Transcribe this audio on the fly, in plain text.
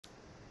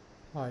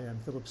Hi, I'm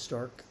Philip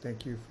Stark.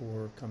 Thank you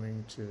for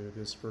coming to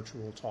this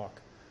virtual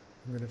talk.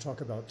 I'm going to talk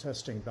about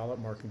testing ballot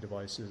marking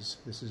devices.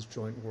 This is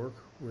joint work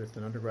with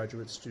an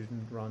undergraduate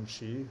student, Ron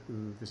Shi,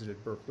 who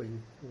visited Berkeley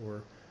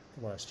for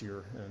the last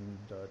year and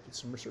did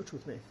some research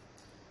with me.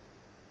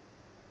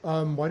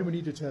 Why do we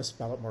need to test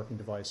ballot marking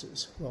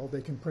devices? Well,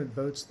 they can print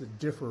votes that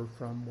differ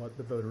from what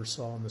the voter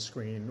saw on the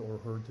screen or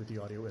heard through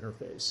the audio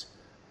interface.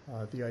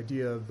 The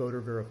idea of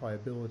voter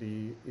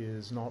verifiability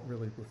is not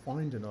really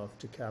refined enough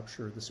to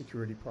capture the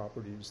security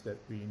properties that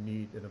we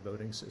need in a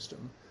voting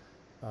system.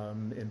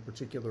 In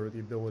particular, the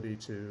ability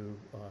to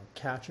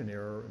catch an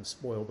error and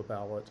spoil the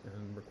ballot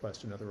and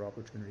request another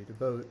opportunity to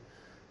vote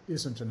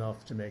isn't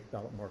enough to make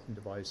ballot marking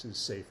devices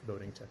safe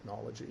voting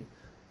technology.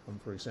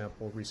 For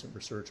example, recent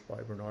research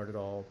by Bernard et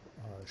al.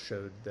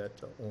 Showed that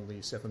only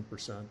 7%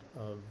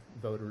 of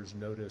voters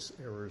notice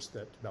errors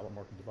that ballot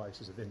marking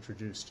devices have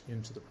introduced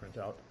into the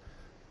printout.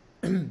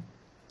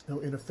 Now,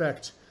 in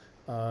effect,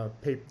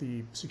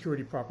 the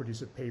security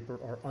properties of paper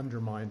are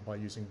undermined by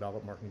using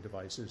ballot marking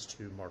devices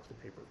to mark the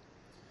paper.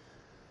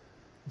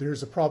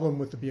 There's a problem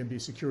with the BMD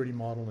security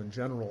model in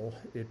general.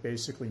 It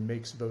basically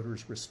makes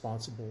voters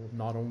responsible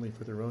not only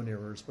for their own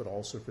errors, but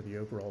also for the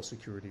overall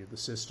security of the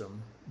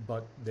system.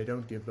 But they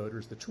don't give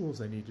voters the tools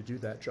they need to do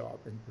that job.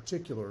 In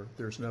particular,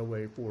 there's no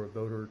way for a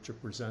voter to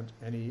present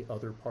any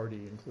other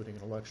party, including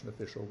an election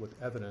official,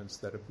 with evidence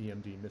that a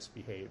BMD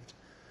misbehaved.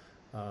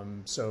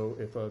 So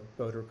if a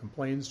voter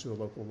complains to a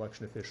local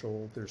election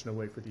official, there's no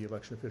way for the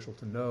election official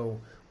to know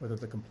whether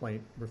the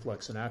complaint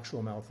reflects an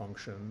actual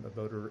malfunction, a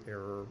voter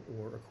error,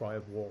 or a cry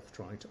of wolf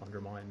trying to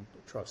undermine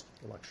trust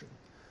in the election.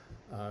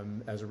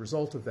 As a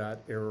result of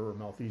that, error or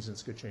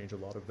malfeasance could change a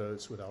lot of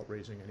votes without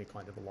raising any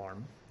kind of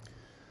alarm.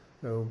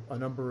 So a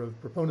number of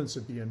proponents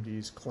of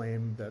BMDs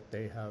claim that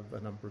they have a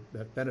number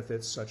of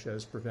benefits, such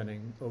as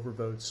preventing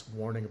overvotes,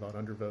 warning about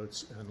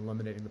undervotes, and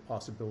eliminating the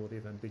possibility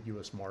of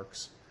ambiguous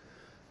marks.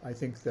 I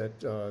think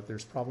that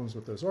there's problems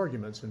with those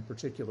arguments. In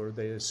particular,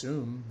 they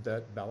assume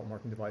that ballot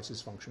marking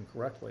devices function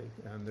correctly,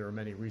 and there are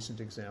many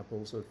recent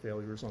examples of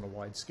failures on a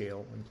wide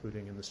scale,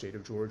 including in the state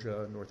of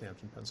Georgia,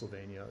 Northampton,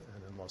 Pennsylvania,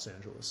 and in Los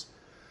Angeles.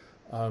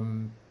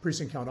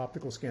 Precinct count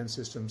optical scan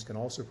systems can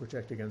also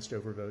protect against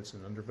overvotes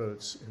and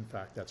undervotes. In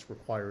fact, that's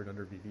required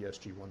under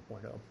VVSG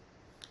 1.0.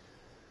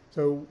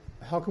 So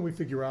how can we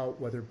figure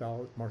out whether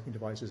ballot marking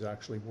devices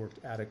actually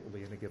worked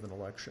adequately in a given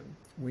election?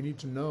 We need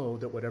to know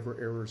that whatever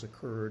errors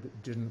occurred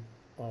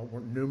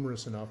weren't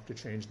numerous enough to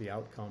change the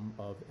outcome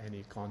of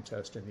any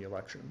contest in the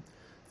election.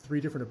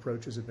 3 different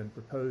approaches have been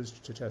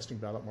proposed to testing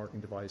ballot marking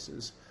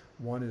devices.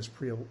 One is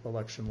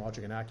pre-election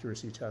logic and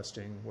accuracy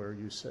testing, where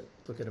you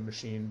look at a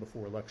machine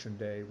before election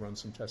day, run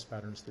some test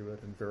patterns through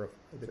it, and verify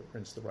that it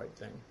prints the right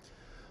thing.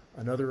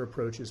 Another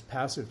approach is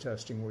passive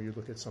testing, where you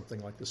look at something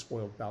like the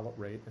spoiled ballot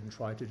rate and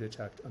try to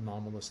detect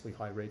anomalously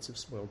high rates of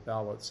spoiled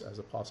ballots as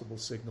a possible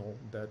signal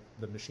that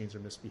the machines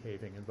are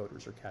misbehaving and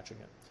voters are catching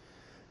it.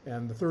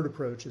 And the third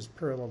approach is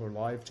parallel or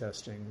live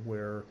testing,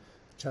 where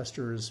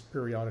testers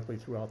periodically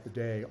throughout the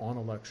day, on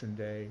election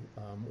day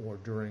or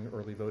during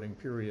early voting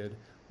period,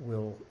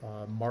 will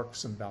mark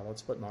some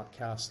ballots but not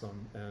cast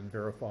them and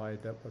verify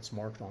that what's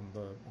marked on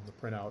the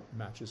printout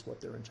matches what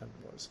their intent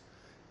was.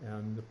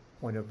 And the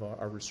point of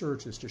our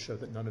research is to show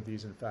that none of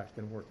these, in fact,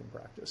 can work in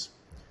practice.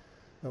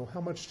 Now,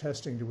 how much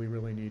testing do we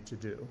really need to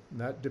do? And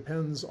that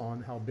depends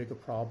on how big a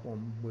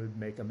problem would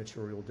make a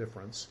material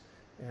difference.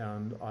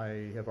 And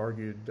I have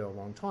argued a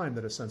long time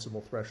that a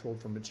sensible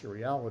threshold for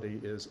materiality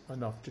is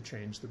enough to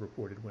change the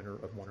reported winner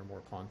of one or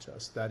more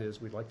contests. That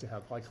is, we'd like to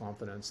have high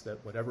confidence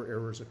that whatever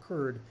errors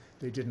occurred,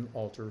 they didn't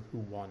alter who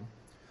won.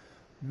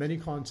 Many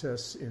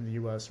contests in the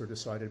US are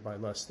decided by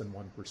less than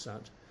 1%.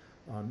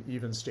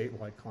 Even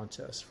statewide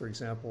contests. For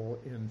example,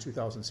 in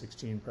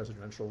 2016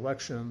 presidential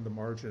election, the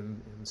margin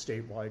in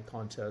statewide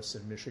contests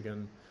in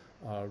Michigan,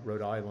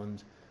 Rhode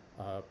Island,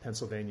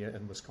 Pennsylvania,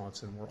 and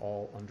Wisconsin were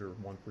all under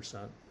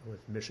 1%,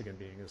 with Michigan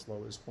being as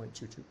low as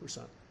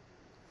 0.22%.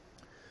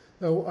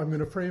 Now, I'm going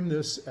to frame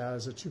this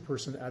as a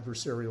 2-person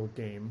adversarial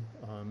game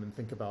and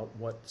think about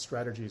what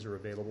strategies are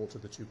available to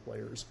the 2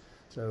 players.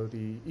 So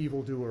the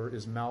evildoer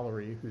is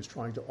Mallory, who's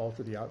trying to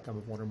alter the outcome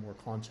of one or more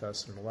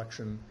contests in an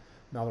election.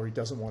 Mallory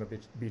doesn't want to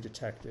be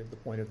detected. The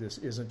point of this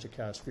isn't to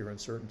cast fear,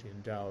 uncertainty,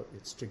 and doubt.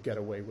 It's to get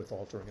away with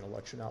altering an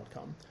election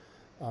outcome.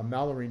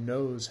 Mallory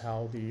knows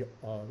how the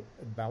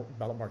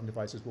ballot marking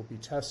devices will be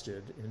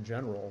tested in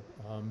general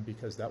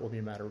because that will be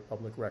a matter of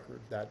public record.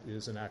 That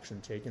is an action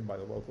taken by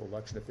the local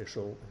election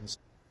official.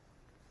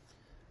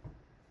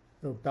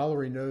 No,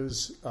 Mallory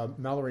knows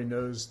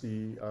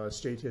the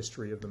state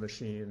history of the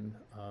machine.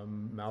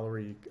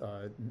 Mallory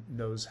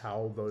knows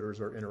how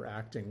voters are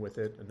interacting with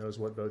it and knows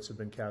what votes have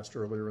been cast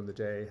earlier in the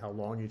day, how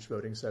long each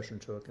voting session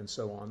took, and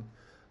so on.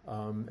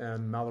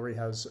 And Mallory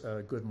has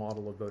a good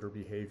model of voter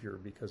behavior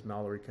because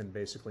Mallory can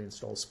basically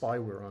install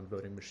spyware on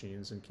voting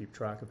machines and keep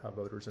track of how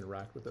voters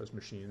interact with those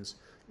machines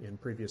in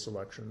previous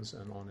elections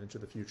and on into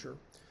the future.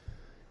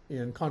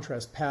 In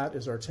contrast, Pat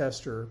is our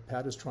tester.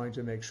 Pat is trying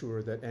to make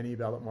sure that any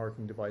ballot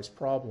marking device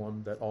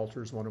problem that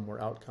alters one or more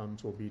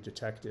outcomes will be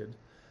detected.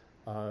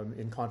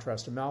 In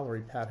contrast to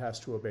Mallory, Pat has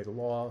to obey the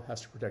law,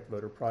 has to protect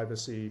voter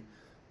privacy.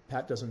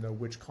 Pat doesn't know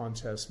which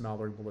contests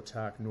Mallory will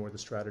attack, nor the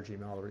strategy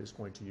Mallory is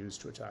going to use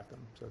to attack them.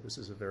 So this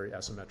is a very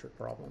asymmetric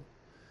problem.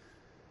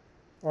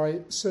 All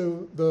right,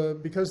 so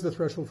because the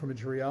threshold for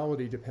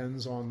materiality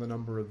depends on the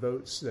number of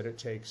votes that it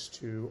takes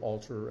to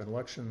alter an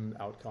election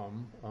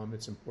outcome,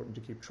 it's important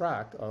to keep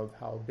track of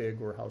how big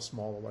or how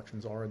small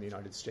elections are in the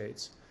United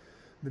States.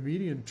 The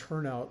median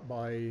turnout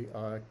by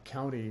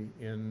county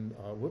in,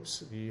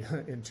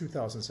 in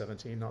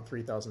 2017, not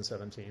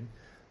 3017,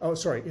 oh,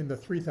 sorry, in the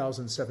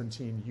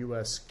 3017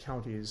 U.S.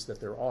 counties that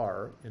there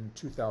are in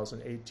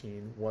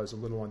 2018 was a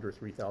little under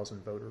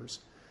 3,000 voters.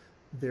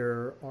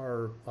 There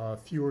are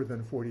fewer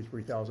than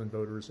 43,000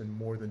 voters in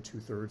more than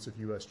 2/3 of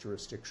U.S.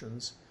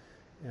 jurisdictions.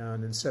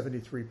 And in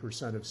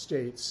 73% of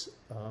states,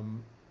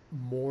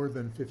 more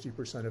than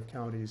 50% of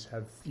counties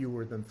have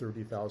fewer than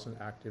 30,000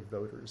 active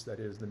voters. That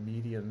is, the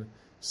median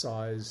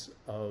size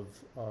of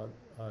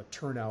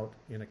turnout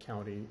in a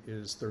county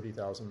is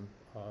 30,000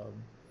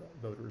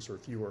 voters or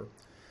fewer.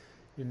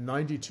 In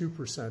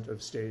 92%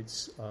 of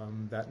states,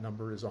 that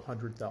number is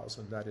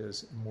 100,000. That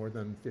is, more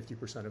than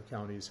 50% of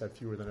counties have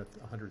fewer than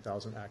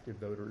 100,000 active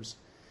voters.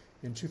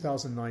 In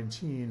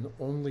 2019,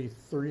 only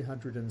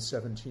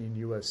 317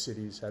 U.S.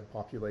 cities had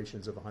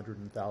populations of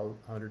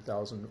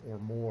 100,000 or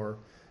more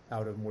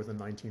out of more than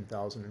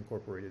 19,000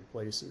 incorporated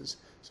places.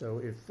 So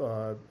if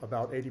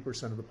about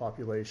 80% of the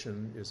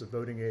population is of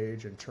voting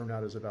age and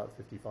turnout is about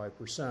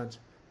 55%,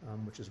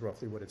 which is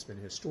roughly what it's been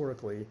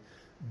historically,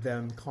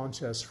 then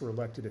contests for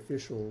elected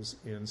officials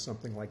in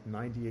something like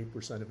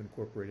 98% of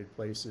incorporated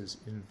places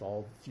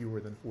involve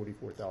fewer than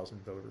 44,000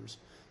 voters.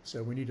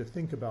 So we need to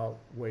think about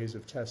ways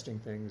of testing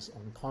things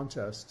on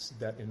contests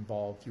that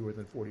involve fewer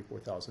than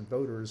 44,000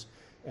 voters,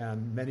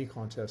 and many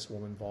contests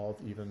will involve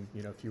even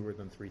fewer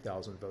than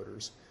 3,000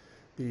 voters.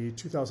 The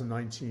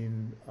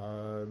 2019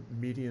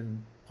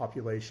 median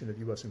population of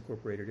U.S.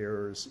 incorporated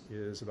areas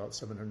is about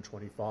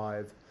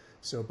 725.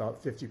 So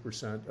about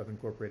 50% of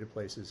incorporated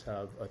places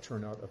have a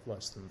turnout of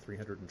less than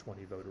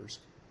 320 voters.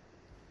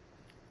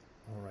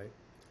 All right.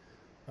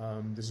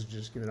 This is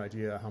just to give an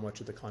idea how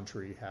much of the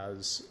country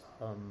has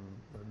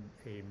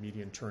a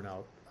median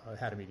turnout,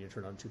 had a median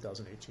turnout in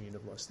 2018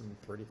 of less than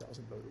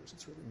 30,000 voters.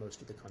 It's really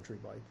most of the country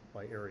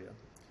by area.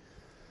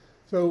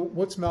 So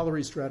what's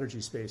Mallory's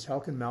strategy space? How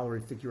can Mallory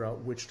figure out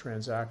which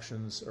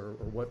transactions or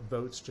what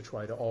votes to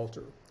try to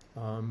alter?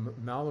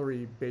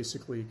 Mallory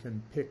basically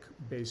can pick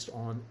based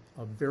on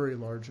a very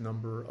large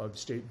number of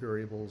state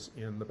variables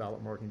in the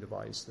ballot marking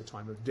device: the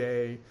time of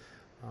day,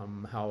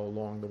 how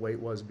long the wait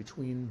was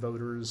between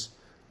voters,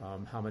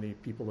 how many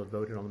people have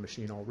voted on the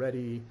machine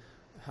already,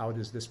 how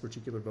does this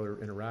particular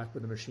voter interact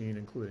with the machine,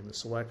 including the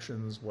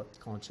selections, what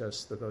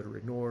contests the voter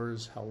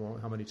ignores,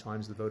 how many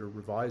times the voter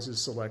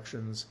revises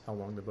selections, how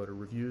long the voter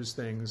reviews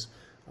things,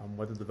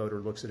 whether the voter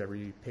looks at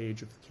every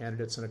page of the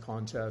candidates in a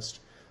contest,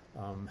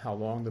 how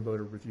long the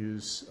voter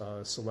reviews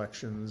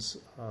selections,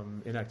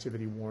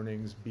 inactivity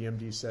warnings,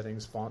 BMD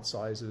settings, font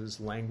sizes,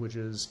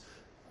 languages,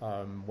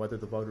 whether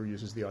the voter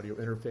uses the audio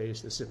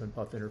interface, the sip and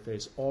puff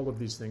interface. All of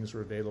these things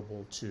are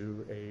available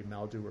to a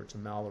maldoer, to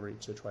Mallory,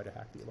 to try to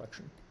hack the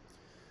election.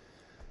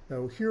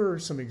 Now, here are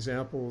some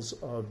examples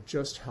of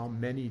just how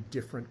many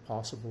different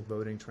possible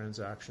voting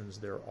transactions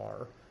there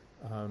are.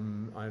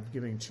 I'm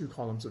giving two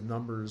columns of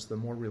numbers. The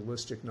more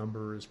realistic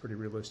number is pretty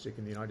realistic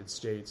in the United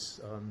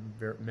States.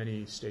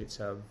 Many states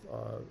have,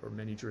 or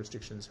many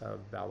jurisdictions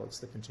have ballots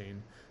that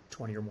contain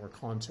 20 or more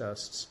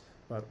contests,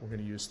 but we're going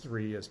to use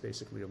 3 as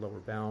basically a lower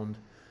bound.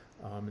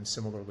 And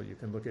similarly, you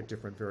can look at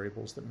different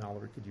variables that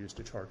Mallory could use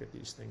to target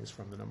these things,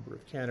 from the number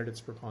of candidates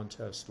per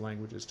contest,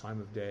 languages,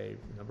 time of day,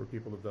 number of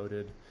people who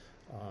voted,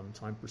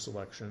 time per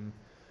selection,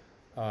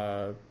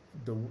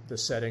 the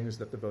settings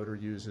that the voter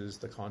uses,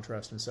 the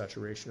contrast and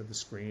saturation of the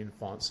screen,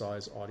 font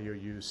size, audio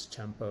use,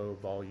 tempo,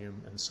 volume,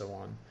 and so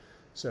on.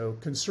 So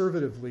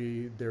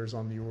conservatively, there's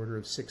on the order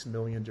of 6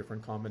 million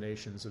different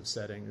combinations of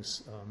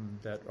settings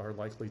that are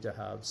likely to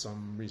have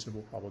some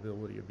reasonable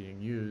probability of being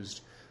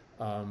used.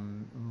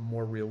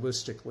 More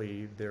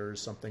realistically,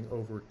 there's something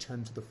over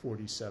 10 to the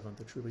 47th,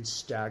 a truly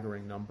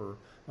staggering number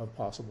of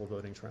possible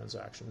voting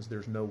transactions.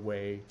 There's no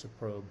way to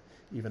probe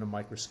even a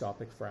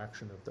microscopic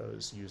fraction of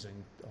those using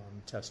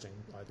testing,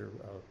 either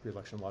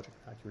pre-election logic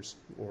accuracy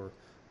or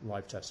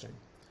live testing.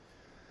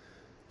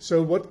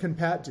 So what can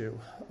Pat do?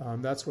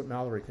 That's what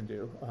Mallory can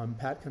do.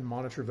 Pat can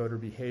monitor voter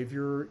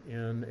behavior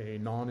in a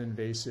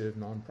non-invasive,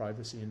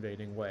 non-privacy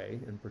invading way.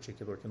 In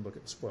particular, can look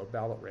at the spoiled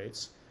ballot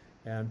rates.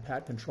 And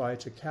Pat can try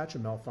to catch a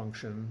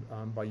malfunction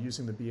by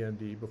using the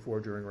BMD before,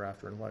 during, or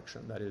after an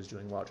election. That is,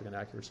 doing logic and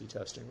accuracy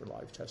testing or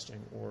live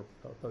testing or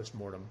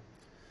post-mortem.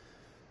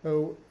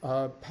 So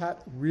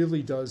Pat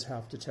really does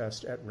have to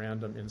test at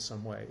random in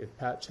some way. If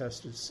Pat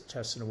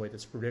tests in a way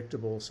that's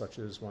predictable, such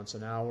as once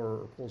an hour,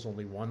 or pulls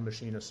only one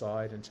machine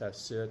aside and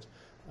tests it,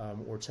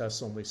 or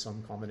tests only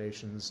some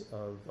combinations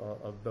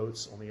of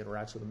votes, only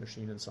interacts with the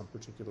machine in some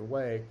particular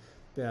way,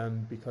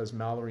 then because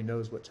Mallory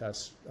knows what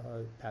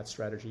Pat's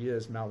strategy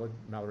is,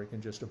 Mallory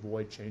can just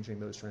avoid changing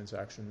those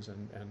transactions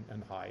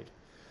and hide.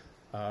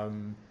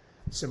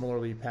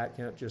 Similarly, Pat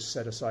can't just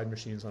set aside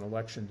machines on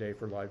election day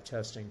for live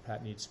testing.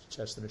 Pat needs to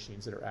test the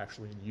machines that are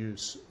actually in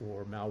use,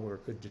 or malware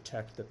could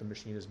detect that the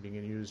machine is being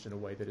used in a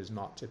way that is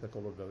not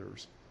typical of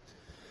voters.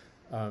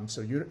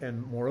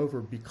 And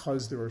moreover,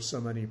 because there are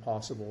so many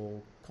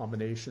possible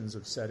combinations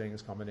of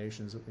settings,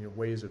 combinations of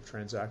ways of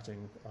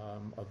transacting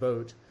a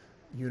vote,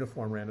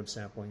 uniform random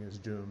sampling is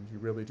doomed. You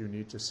really do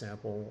need to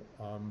sample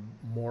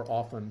more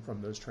often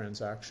from those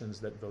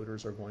transactions that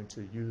voters are going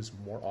to use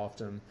more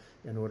often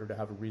in order to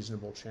have a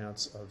reasonable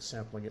chance of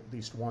sampling at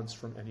least once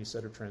from any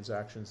set of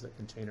transactions that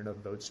contain enough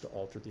votes to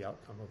alter the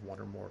outcome of one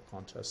or more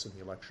contests in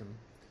the election.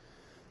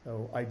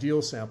 So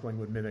ideal sampling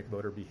would mimic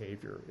voter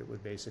behavior. It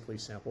would basically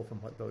sample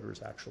from what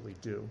voters actually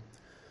do.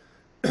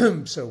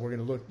 So we're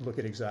going to look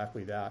at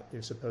exactly that.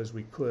 If suppose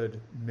we could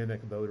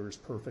mimic voters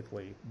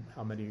perfectly,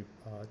 how many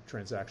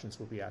transactions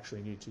would we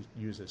actually need to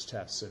use as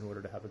tests in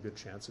order to have a good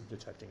chance of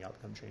detecting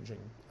outcome-changing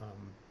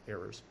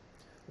errors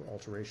or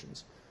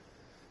alterations?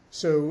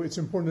 So it's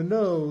important to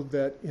know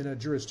that in a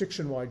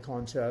jurisdiction-wide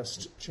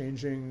contest,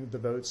 changing the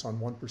votes on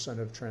 1%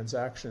 of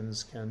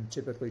transactions can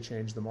typically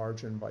change the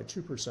margin by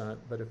 2%,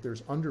 but if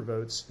there's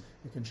undervotes,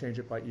 it can change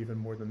it by even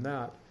more than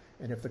that.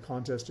 And if the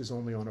contest is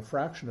only on a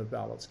fraction of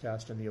ballots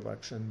cast in the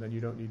election, then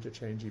you don't need to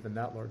change even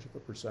that large of a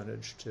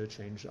percentage to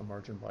change a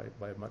margin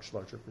by a much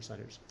larger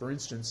percentage. For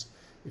instance,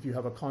 if you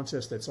have a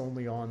contest that's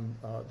only on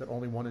that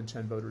only 1 in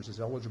 10 voters is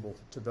eligible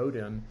to vote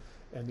in,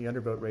 and the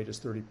undervote rate is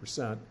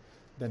 30%,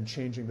 then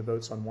changing the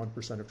votes on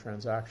 1% of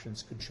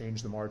transactions could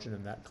change the margin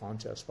in that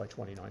contest by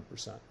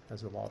 29%.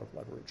 Has a lot of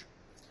leverage.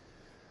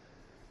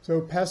 So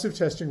passive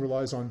testing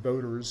relies on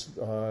voters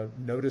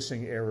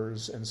noticing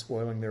errors and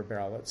spoiling their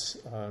ballots.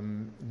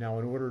 Now,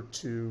 in order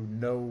to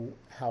know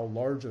how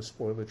large a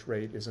spoilage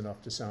rate is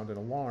enough to sound an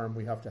alarm,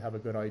 we have to have a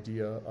good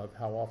idea of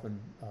how often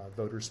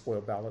voters spoil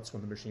ballots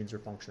when the machines are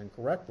functioning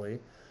correctly.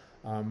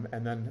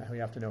 And then we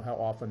have to know how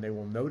often they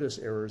will notice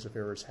errors if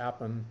errors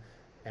happen,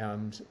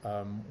 and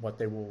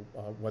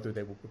whether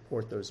they will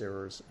report those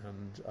errors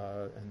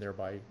and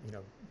thereby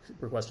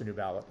request a new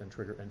ballot and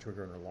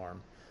trigger an alarm.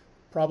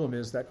 Problem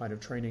is that kind of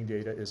training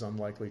data is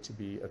unlikely to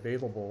be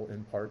available,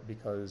 in part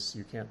because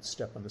you can't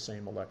step on the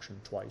same election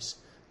twice.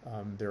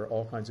 There are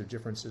all kinds of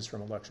differences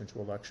from election to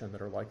election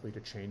that are likely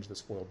to change the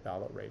spoiled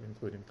ballot rate,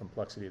 including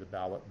complexity of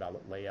the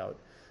ballot layout,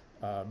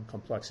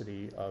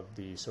 complexity of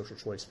the social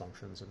choice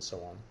functions, and so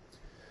on.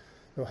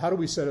 So how do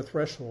we set a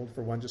threshold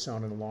for when to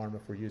sound an alarm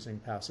if we're using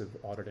passive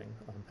auditing,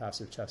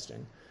 passive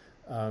testing?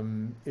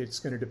 It's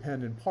going to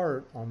depend in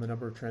part on the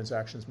number of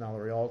transactions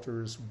Mallory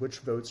alters, which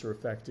votes are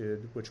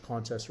affected, which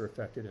contests are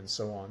affected, and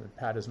so on. And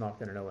Pat is not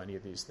going to know any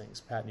of these things.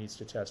 Pat needs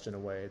to test in a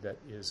way that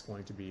is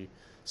going to be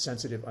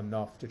sensitive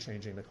enough to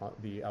changing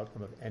the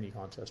outcome of any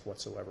contest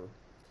whatsoever.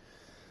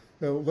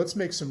 So let's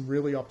make some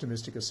really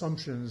optimistic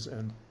assumptions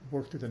and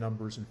work through the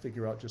numbers and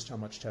figure out just how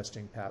much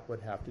testing Pat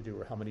would have to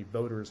do, or how many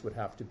voters would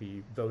have to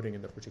be voting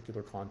in the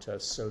particular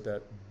contest so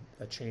that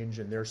a change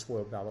in their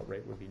spoiled ballot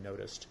rate would be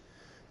noticed.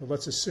 But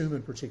let's assume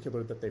in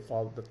particular that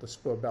the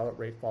spoiled ballot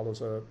rate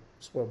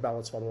spoiled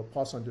ballots follow a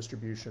Poisson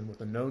distribution with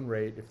a known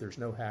rate if there's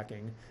no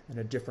hacking and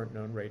a different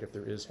known rate if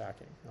there is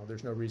hacking. Now,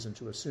 there's no reason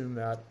to assume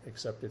that,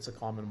 except it's a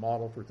common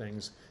model for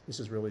things. This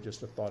is really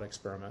just a thought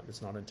experiment.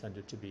 It's not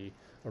intended to be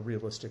a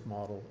realistic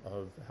model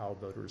of how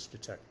voters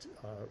detect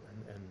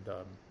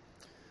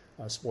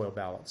and spoil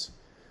ballots.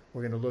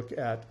 We're going to look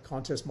at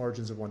contest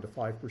margins of 1 to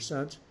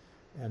 5%.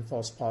 And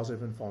false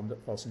positive and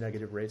false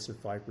negative rates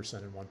of 5%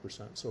 and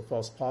 1%. So a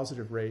false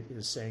positive rate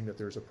is saying that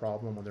there's a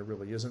problem when there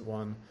really isn't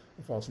one.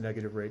 A false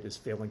negative rate is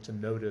failing to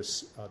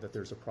notice that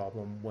there's a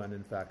problem when,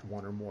 in fact,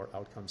 one or more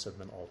outcomes have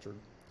been altered.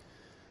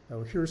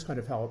 Now, here's kind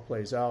of how it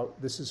plays out.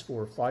 This is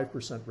for a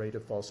 5% rate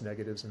of false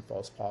negatives and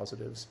false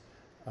positives.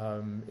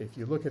 If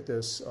you look at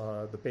this,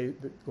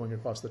 going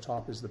across the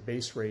top is the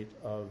base rate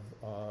of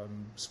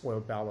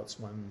spoiled ballots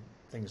when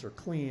things are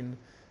clean.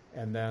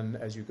 And then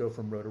as you go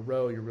from row to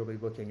row, you're really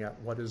looking at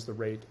what is the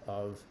rate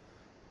of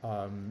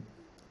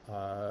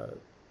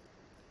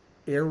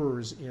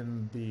errors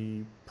in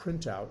the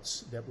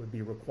printouts that would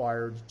be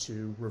required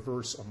to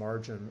reverse a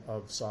margin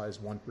of size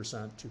 1%,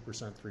 2%,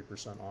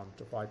 3% on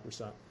to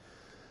 5%.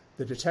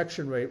 The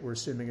detection rate we're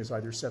assuming is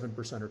either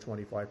 7% or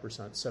 25%.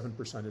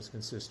 7% is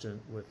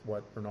consistent with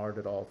what Bernard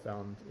et al.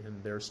 Found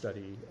in their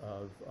study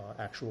of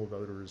actual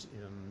voters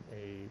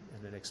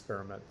in an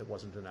experiment that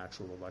wasn't an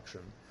actual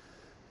election.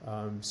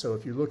 So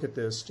if you look at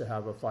this to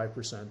have a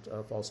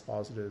 5% false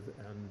positive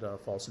and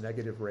false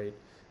negative rate,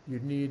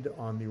 you'd need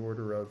on the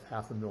order of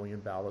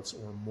 500,000 ballots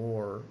or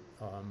more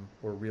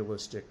for a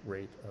realistic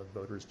rate of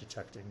voters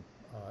detecting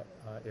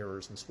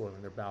errors and spoiling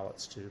their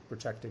ballots to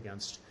protect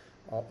against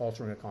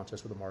altering a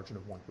contest with a margin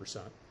of 1%.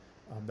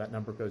 That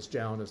number goes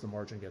down as the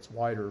margin gets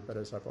wider, but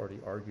as I've already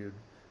argued,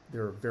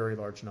 there are a very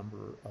large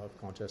number of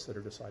contests that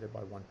are decided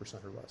by 1%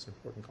 or less,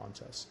 important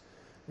contests.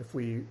 If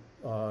we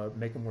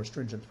make a more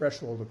stringent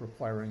threshold of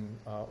requiring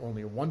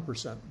only a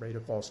 1% rate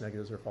of false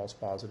negatives or false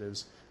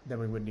positives, then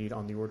we would need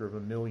on the order of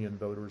 1 million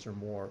voters or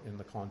more in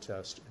the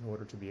contest in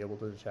order to be able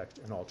to detect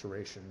an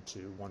alteration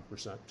to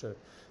 1%,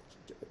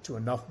 to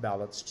enough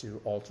ballots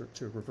to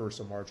reverse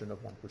a margin of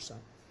 1%.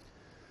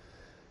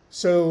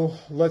 So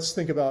let's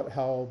think about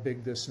how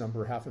big this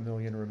number,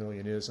 500,000 or 1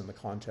 million, is in the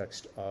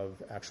context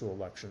of actual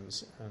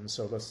elections. And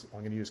so I'm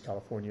going to use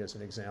California as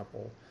an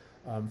example.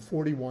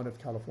 41 of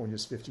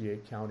California's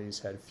 58 counties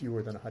had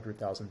fewer than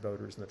 100,000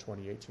 voters in the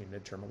 2018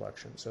 midterm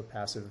election, so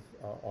passive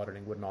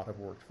auditing would not have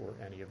worked for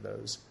any of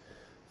those.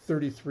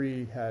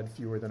 33 had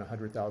fewer than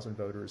 100,000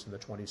 voters in the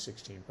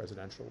 2016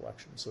 presidential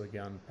election, so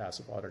again,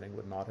 passive auditing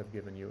would not have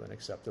given you an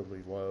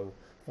acceptably low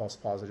false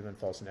positive and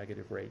false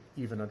negative rate,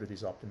 even under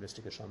these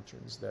optimistic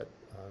assumptions that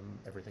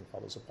everything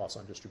follows a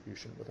Poisson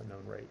distribution with a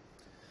known rate.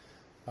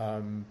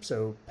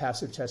 So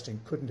passive testing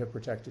couldn't have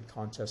protected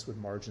contests with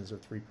margins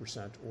of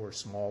 3% or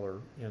smaller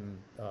in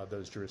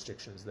those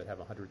jurisdictions that have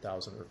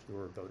 100,000 or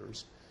fewer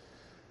voters.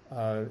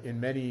 In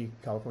many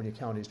California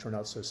counties,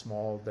 turnout so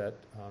small that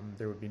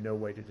there would be no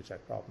way to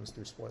detect problems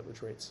through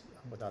spoilage rates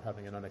without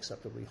having an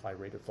unacceptably high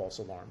rate of false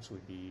alarms.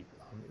 We'd be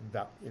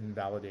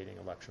invalidating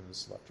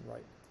elections left and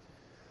right.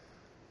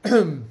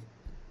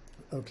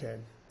 Okay.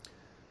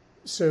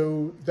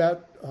 So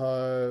that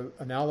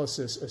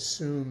analysis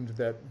assumed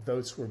that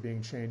votes were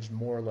being changed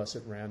more or less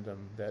at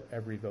random, that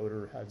every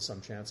voter had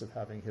some chance of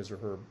having his or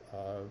her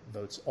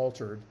votes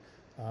altered.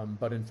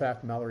 But in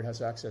fact, Mallory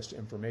has access to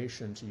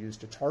information to use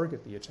to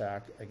target the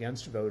attack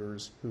against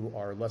voters who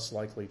are less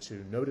likely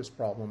to notice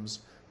problems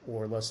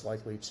or less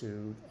likely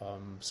to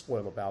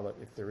spoil a ballot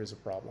if there is a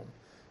problem.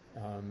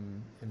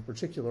 In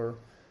particular,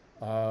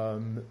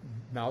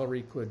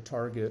 Mallory could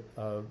target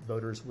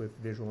voters with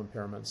visual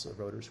impairments or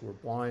voters who are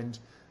blind.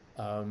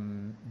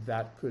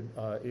 That could,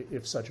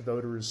 if such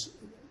voters,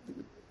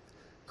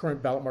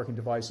 current ballot marking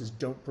devices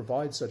don't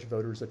provide such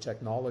voters a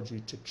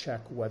technology to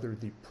check whether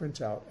the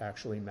printout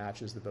actually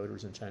matches the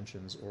voter's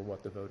intentions or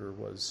what the voter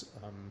was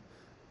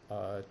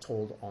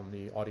told on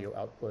the audio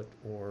output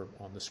or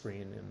on the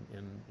screen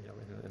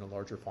in a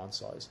larger font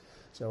size.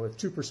 So if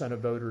 2% of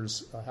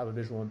voters have a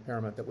visual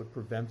impairment that would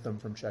prevent them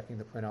from checking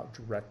the printout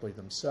directly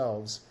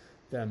themselves,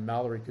 then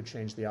Mallory could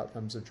change the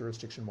outcomes of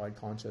jurisdiction-wide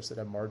contests that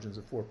have margins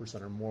of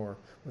 4% or more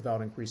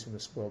without increasing the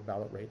spoiled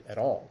ballot rate at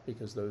all,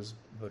 because those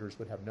voters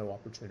would have no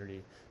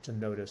opportunity to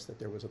notice that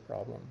there was a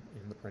problem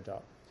in the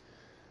printout.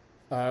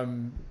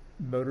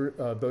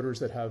 Voters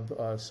that have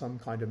some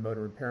kind of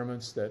motor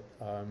impairments that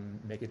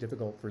make it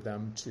difficult for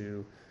them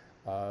to,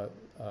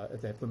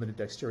 if they have limited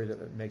dexterity,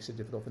 that makes it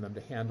difficult for them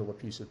to handle a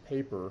piece of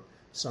paper,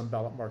 some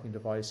ballot marking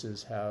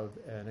devices have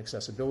an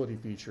accessibility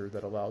feature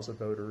that allows a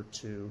voter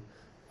to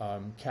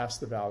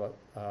cast the ballot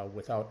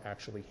without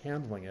actually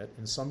handling it.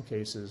 In some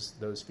cases,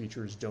 those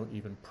features don't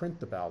even print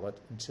the ballot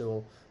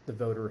until the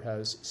voter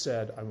has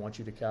said, I want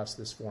you to cast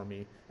this for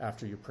me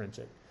after you print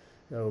it.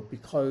 So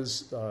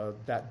because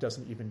that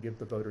doesn't even give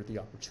the voter the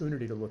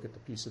opportunity to look at the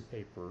piece of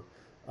paper,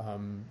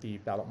 the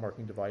ballot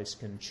marking device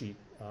can cheat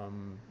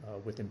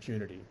with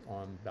impunity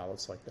on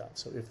ballots like that.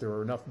 So if there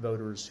are enough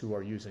voters who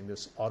are using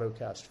this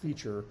autocast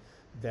feature,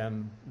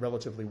 then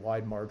relatively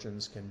wide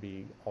margins can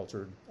be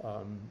altered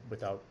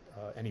without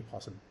any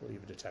possibility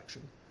of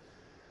detection.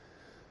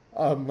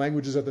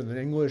 Languages other than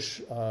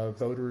English,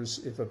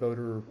 voters, if a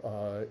voter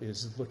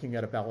is looking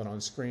at a ballot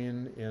on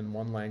screen in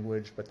one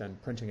language but then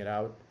printing it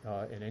out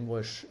in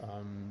English,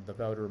 the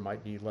voter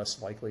might be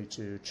less likely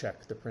to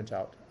check the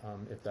printout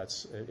if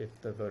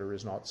the voter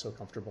is not so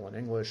comfortable in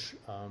English.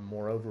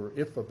 Moreover,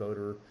 if a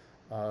voter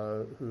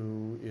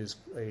who is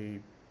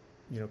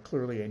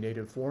clearly a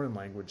native foreign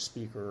language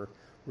speaker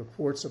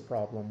reports a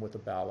problem with a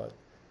ballot,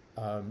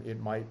 it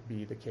might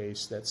be the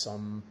case that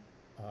some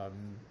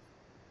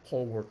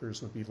poll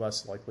workers would be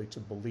less likely to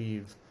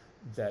believe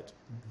that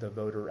the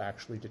voter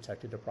actually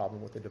detected a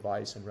problem with the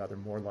device and rather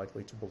more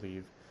likely to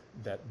believe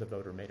that the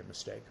voter made a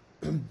mistake.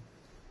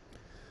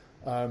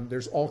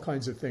 There's all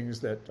kinds of things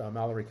that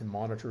Mallory can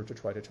monitor to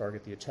try to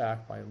target the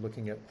attack by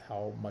looking at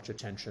how much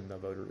attention the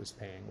voter is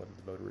paying, whether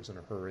the voter is in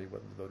a hurry,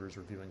 whether the voter is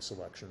reviewing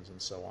selections,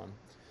 and so on.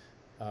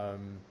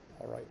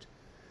 All right.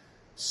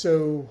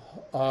 So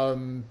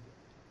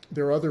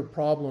there are other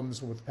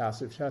problems with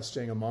passive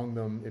testing. Among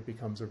them, it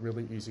becomes a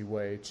really easy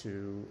way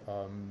to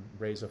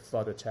raise a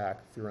FUD attack,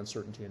 fear,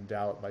 uncertainty, and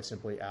doubt, by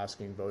simply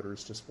asking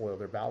voters to spoil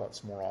their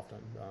ballots more often,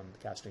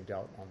 casting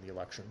doubt on the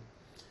election.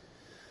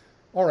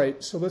 All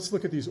right, so let's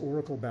look at these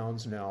oracle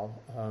bounds now.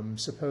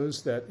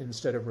 Suppose that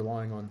instead of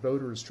relying on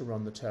voters to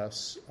run the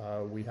tests,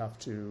 we're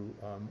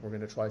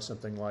going to try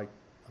something like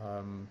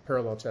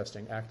parallel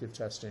testing, active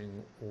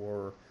testing,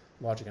 or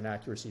logic and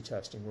accuracy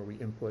testing, where we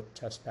input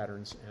test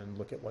patterns and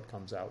look at what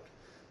comes out.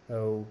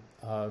 So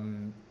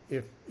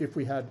if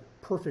we had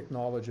perfect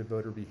knowledge of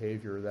voter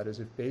behavior, that is,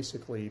 if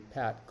basically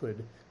Pat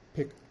could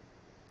pick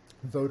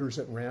voters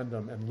at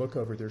random and look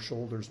over their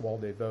shoulders while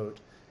they vote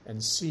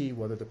and see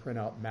whether the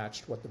printout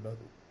matched what the vote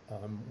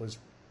was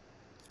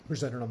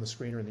presented on the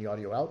screen or in the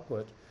audio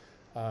output,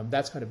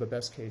 that's kind of a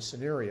best case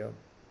scenario.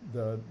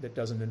 that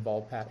doesn't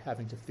involve Pat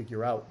having to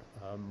figure out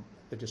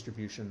the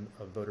distribution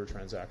of voter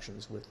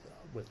transactions with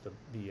the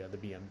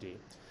BMD.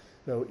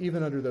 Though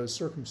even under those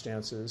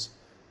circumstances,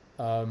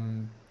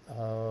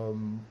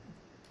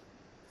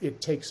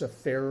 it takes a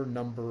fair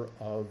number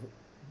of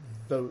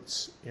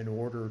votes in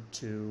order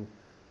to,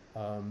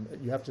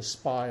 you have to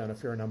spy on a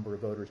fair number of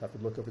voters, have to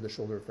look over the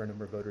shoulder of a fair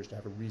number of voters to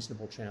have a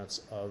reasonable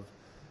chance of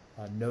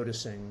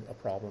noticing a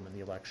problem in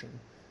the election.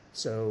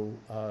 So,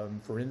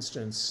 for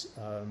instance,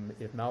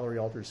 if Mallory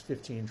alters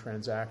 15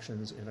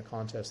 transactions in a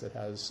contest that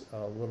has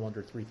a little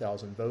under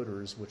 3,000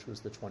 voters, which was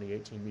the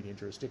 2018 median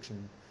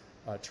jurisdiction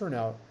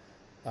turnout,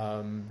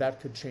 that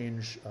could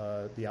change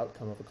the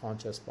outcome of a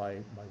contest by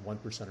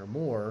 1% or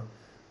more,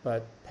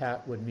 but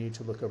Pat would need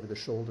to look over the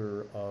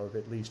shoulder of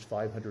at least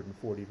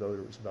 540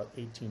 voters, about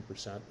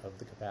 18% of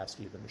the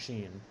capacity of the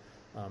machine.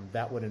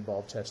 That would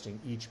involve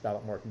testing each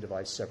ballot marking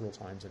device several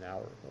times an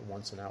hour.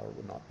 Once an hour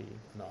would not be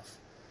enough.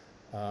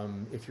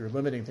 If you're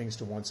limiting things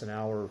to once an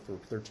hour for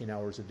 13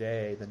 hours a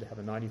day, then to have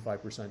a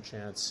 95%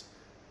 chance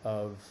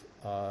of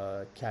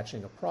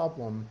catching a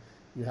problem,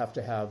 you have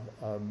to have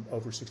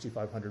over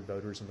 6,500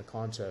 voters in the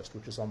contest,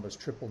 which is almost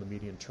triple the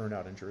median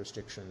turnout in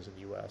jurisdictions in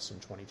the U.S. and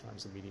 20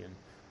 times the median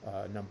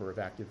number of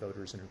active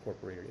voters in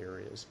incorporated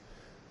areas.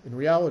 In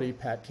reality,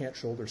 Pat can't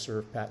shoulder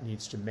surf. Pat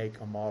needs to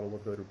make a model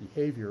of voter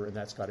behavior, and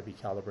that's got to be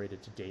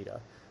calibrated to data.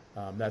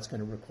 That's going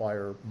to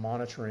require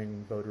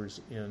monitoring voters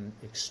in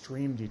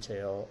extreme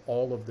detail,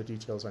 all of the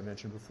details I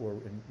mentioned before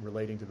in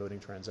relating to voting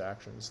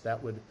transactions.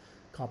 That would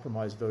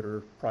compromise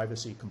voter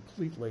privacy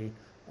completely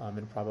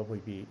and probably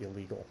be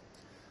illegal.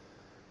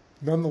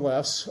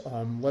 Nonetheless,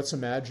 let's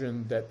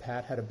imagine that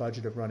Pat had a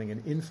budget of running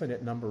an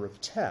infinite number of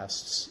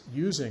tests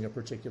using a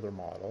particular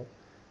model.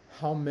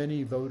 How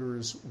many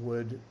voters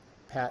would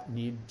Pat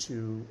need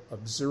to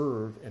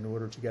observe in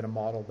order to get a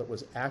model that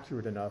was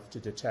accurate enough to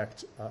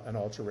detect an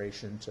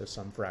alteration to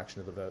some fraction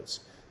of the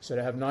votes? So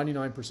to have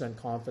 99%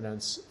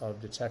 confidence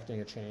of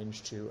detecting a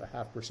change to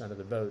 0.5% of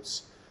the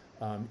votes,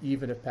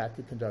 even if Pat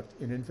could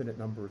conduct an infinite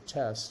number of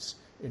tests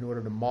in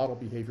order to model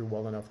behavior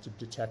well enough to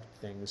detect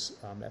things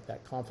at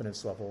that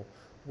confidence level,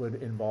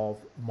 would involve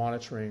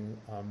monitoring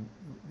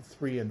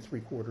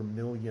 3.75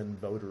 million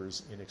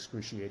voters in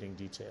excruciating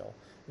detail.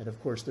 And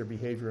of course, their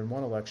behavior in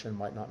one election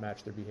might not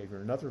match their behavior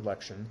in another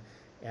election.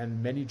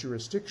 And many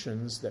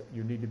jurisdictions that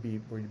you need to be,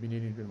 where you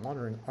need to be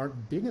monitoring,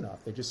 aren't big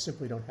enough. They just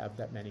simply don't have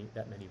that many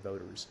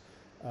voters.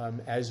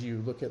 As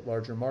you look at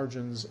larger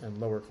margins and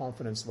lower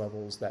confidence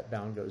levels, that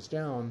bound goes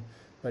down.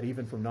 But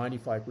even from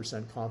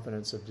 95%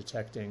 confidence of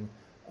detecting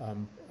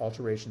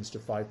alterations to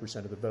 5%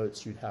 of the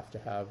votes, you'd have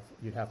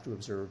to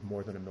observe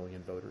more than 1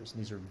 million voters.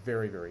 And these are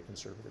very, very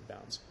conservative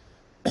bounds.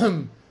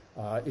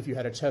 If you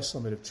had a test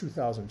limit of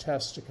 2,000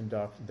 tests to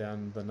conduct,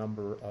 then the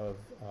number of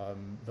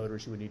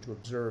voters you would need to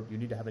observe, you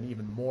need to have an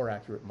even more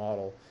accurate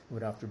model. You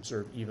would have to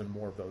observe even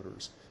more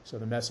voters. So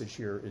the message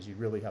here is you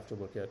really have to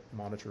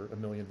monitor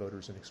 1 million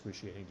voters in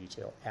excruciating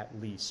detail, at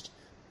least,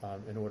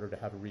 in order to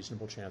have a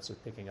reasonable chance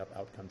of picking up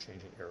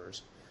outcome-changing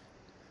errors.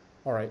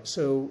 All right,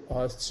 so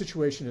the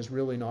situation is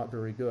really not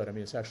very good. I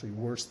mean, it's actually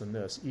worse than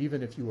this.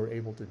 Even if you were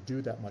able to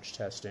do that much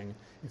testing,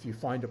 if you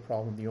find a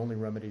problem, the only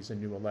remedy is a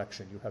new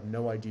election. You have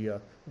no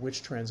idea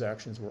which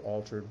transactions were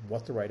altered,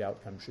 what the right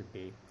outcome should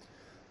be.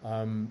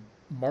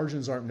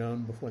 Margins aren't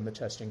known before when the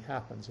testing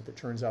happens. If it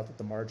turns out that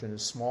the margin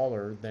is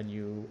smaller than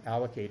you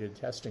allocated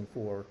testing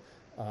for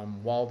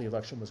while the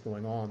election was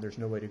going on, there's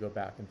no way to go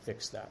back and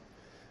fix that.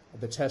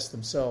 The tests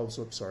themselves,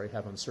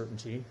 have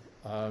uncertainty.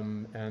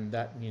 And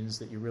that means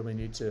that you really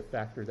need to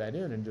factor that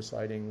in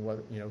deciding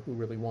who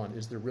really won.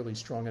 Is there really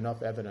strong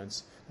enough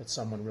evidence that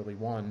someone really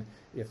won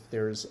if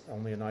there's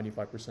only a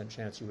 95%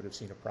 chance you would have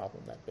seen a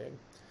problem that big?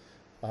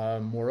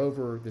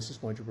 Moreover, this is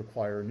going to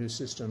require new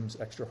systems,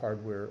 extra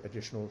hardware,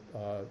 additional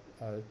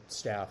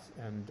staff,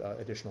 and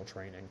additional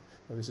training.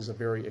 So this is a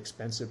very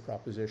expensive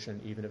proposition,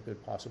 even if it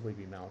could possibly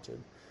be mounted.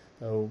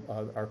 So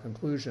our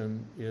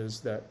conclusion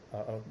is that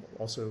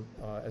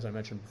as I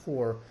mentioned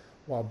before,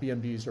 while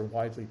BMDs are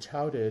widely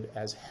touted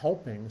as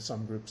helping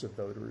some groups of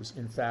voters,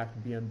 in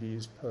fact,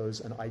 BMDs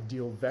pose an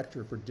ideal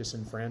vector for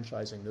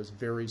disenfranchising those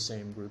very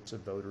same groups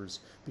of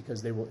voters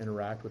because they will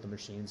interact with the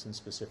machines in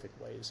specific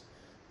ways.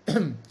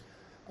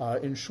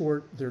 In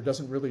short, there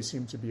doesn't really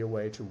seem to be a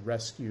way to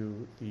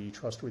rescue the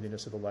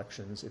trustworthiness of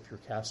elections if you're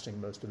casting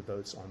most of the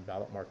votes on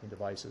ballot marking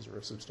devices or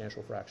a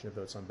substantial fraction of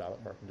votes on ballot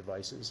marking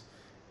devices.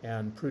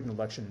 And prudent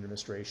election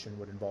administration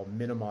would involve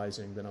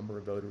minimizing the number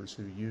of voters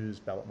who use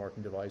ballot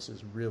marking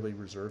devices, really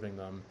reserving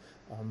them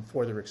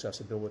for their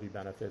accessibility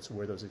benefits,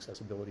 where those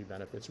accessibility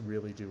benefits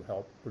really do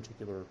help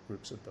particular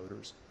groups of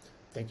voters.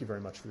 Thank you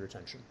very much for your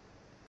attention.